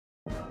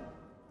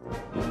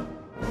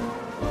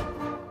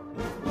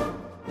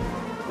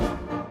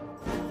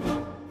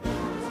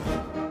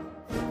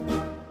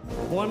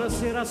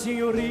Buonasera,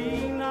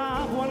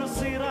 signorina,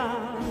 buonasera.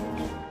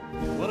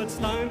 Well, it's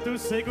time to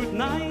say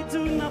goodnight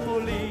to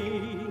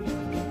Napoli.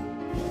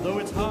 Though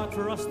it's hard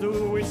for us to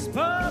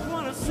whisper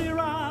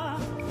buonasera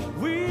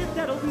with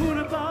that old moon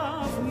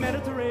above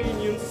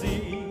Mediterranean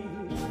Sea.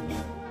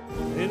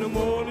 In the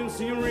morning,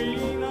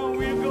 signorina,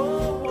 we'll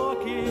go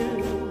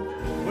walking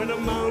when the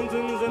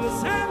mountains and the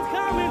sand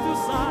come into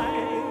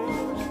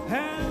sight.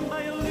 And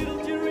by a little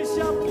jewelry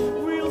shop,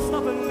 we'll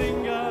stop and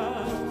linger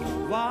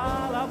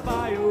while I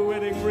buy a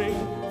wedding ring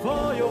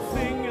for your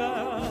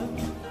finger.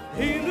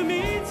 In the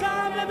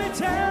meantime, let me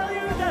tell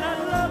you that I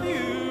love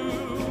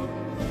you.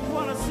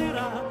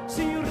 Buonasera,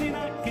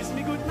 signorina, kiss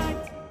me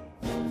goodnight.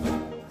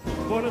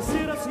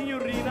 Buonasera,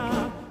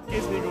 signorina,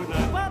 kiss me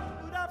goodnight.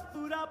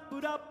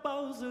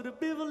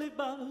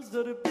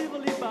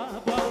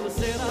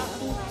 Buonasera,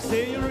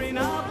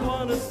 signorina,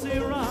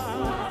 buonasera.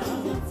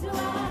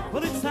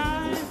 Well, it's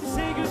time to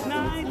say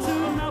goodnight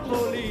to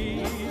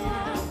Napoli.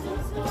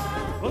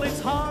 Well,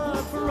 it's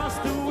hard for us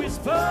to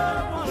whisper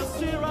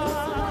buonasera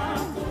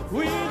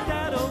with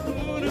that old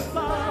moon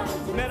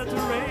above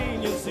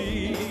Mediterranean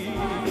Sea.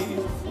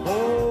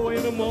 Oh,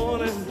 in the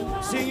morning,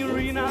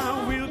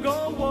 signorina, we'll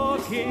go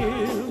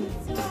walking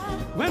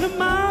when the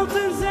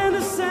mountains and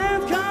the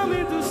sand come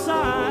into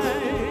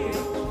sight.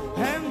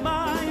 And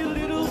by a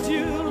little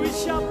jewelry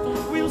shop,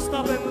 we'll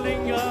stop and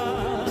linger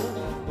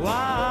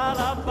while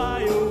I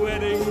buy a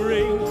wedding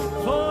ring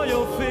for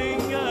your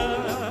finger.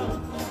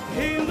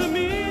 In the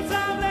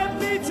meantime, let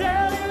me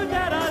tell you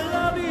that I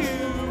love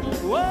you.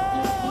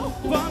 Whoa,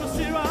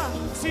 buonasera,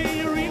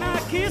 signorina,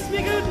 kiss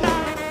me goodnight.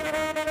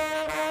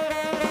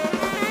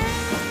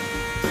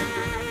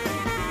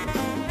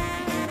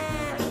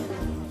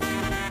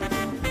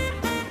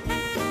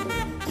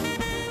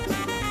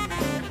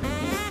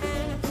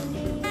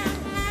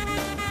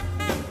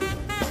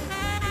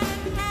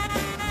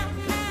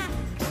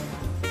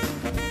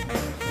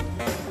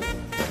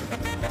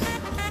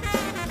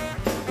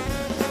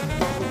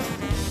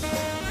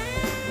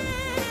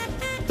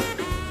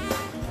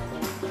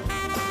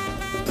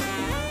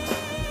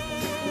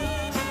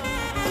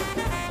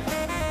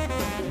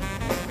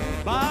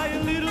 By a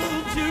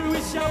little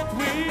jewelry shop,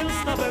 we'll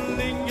stop and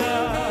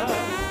linger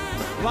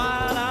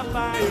while I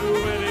buy a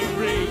wedding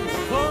ring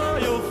for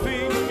your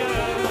finger.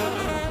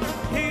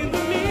 In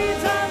the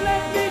meantime,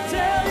 let me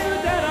tell you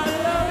that I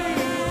love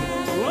you.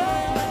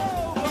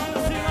 Oh,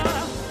 buonasera,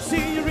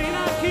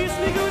 signorina, kiss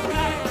me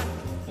goodnight.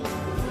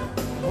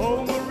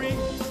 Oh, Marie,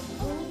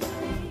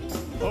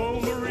 oh,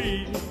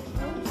 Marie,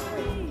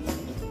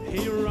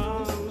 in your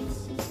arms,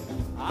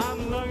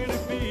 I'm longing to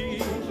be.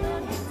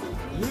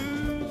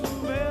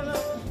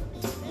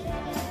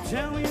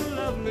 Tell me you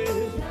love me.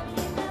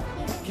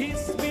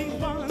 Kiss me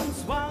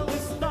once while the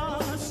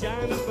stars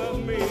shine above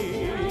me.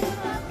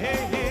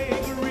 Hey,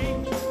 hey, Marie,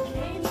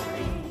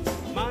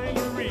 my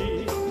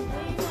Marie.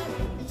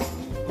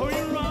 For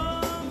your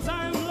arms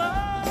I'm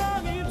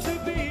longing to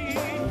be.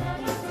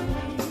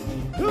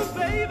 Ooh,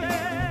 baby,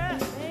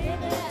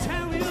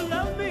 tell me you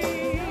love me.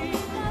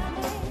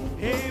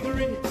 Hey,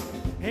 Marie,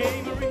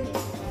 hey, Marie,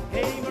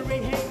 hey,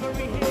 Marie, hey,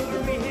 Marie, hey,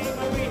 Marie, hey,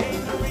 Marie, hey,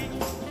 Marie.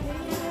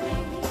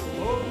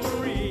 Oh,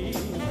 Marie.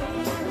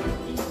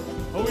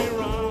 Oh,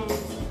 your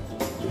arms,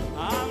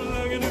 I'm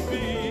longing to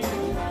be.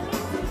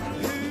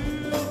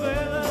 Ooh,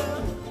 baby,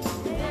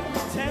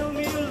 tell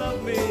me you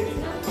love me.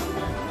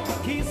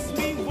 Kiss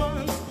me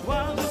once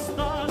while the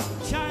stars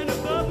shine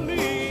above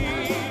me.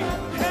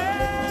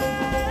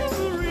 Hey,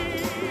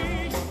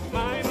 Marie,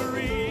 my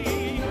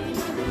Marie.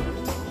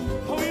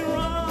 Oh, your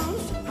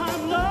arms,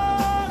 I'm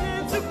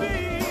longing to be.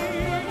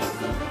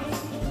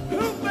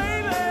 Ooh,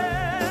 baby,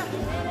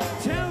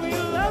 tell me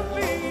you love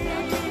me.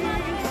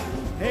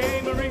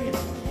 Hey, Marie.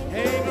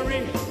 Hey,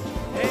 Marie,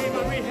 hey,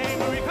 Marie, hey,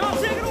 Marie, come on,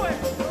 take it away.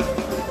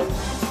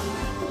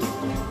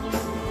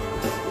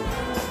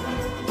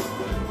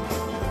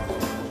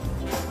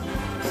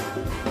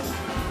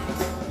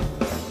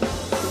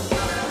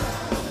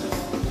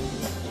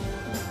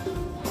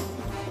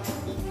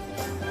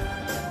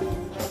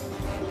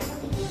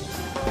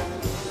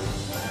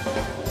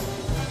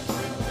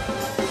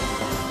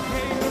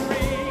 Hey,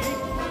 Marie,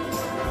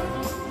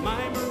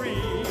 my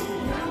Marie.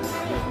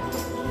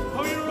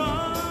 Oh, your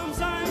arms,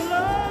 I'm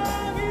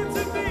longing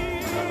to be.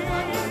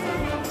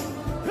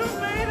 Oh,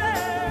 baby,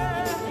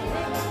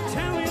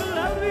 tell me you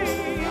love me.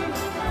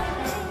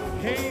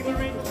 Hey,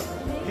 Marie,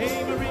 hey,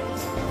 Marie,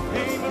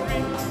 hey,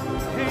 Marie,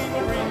 hey,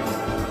 Marie,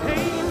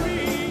 hey,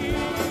 Marie,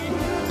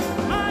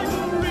 my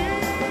Marie,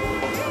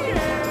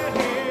 yeah.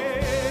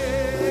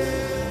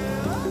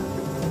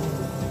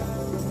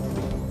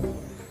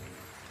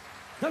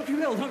 Dank u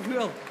wel, dank u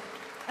wel.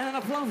 En een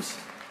applaus.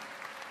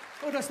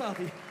 Oh, daar staat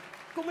hij.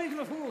 Kom even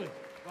naar voren.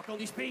 Wat kan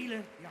die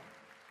spelen? Ja.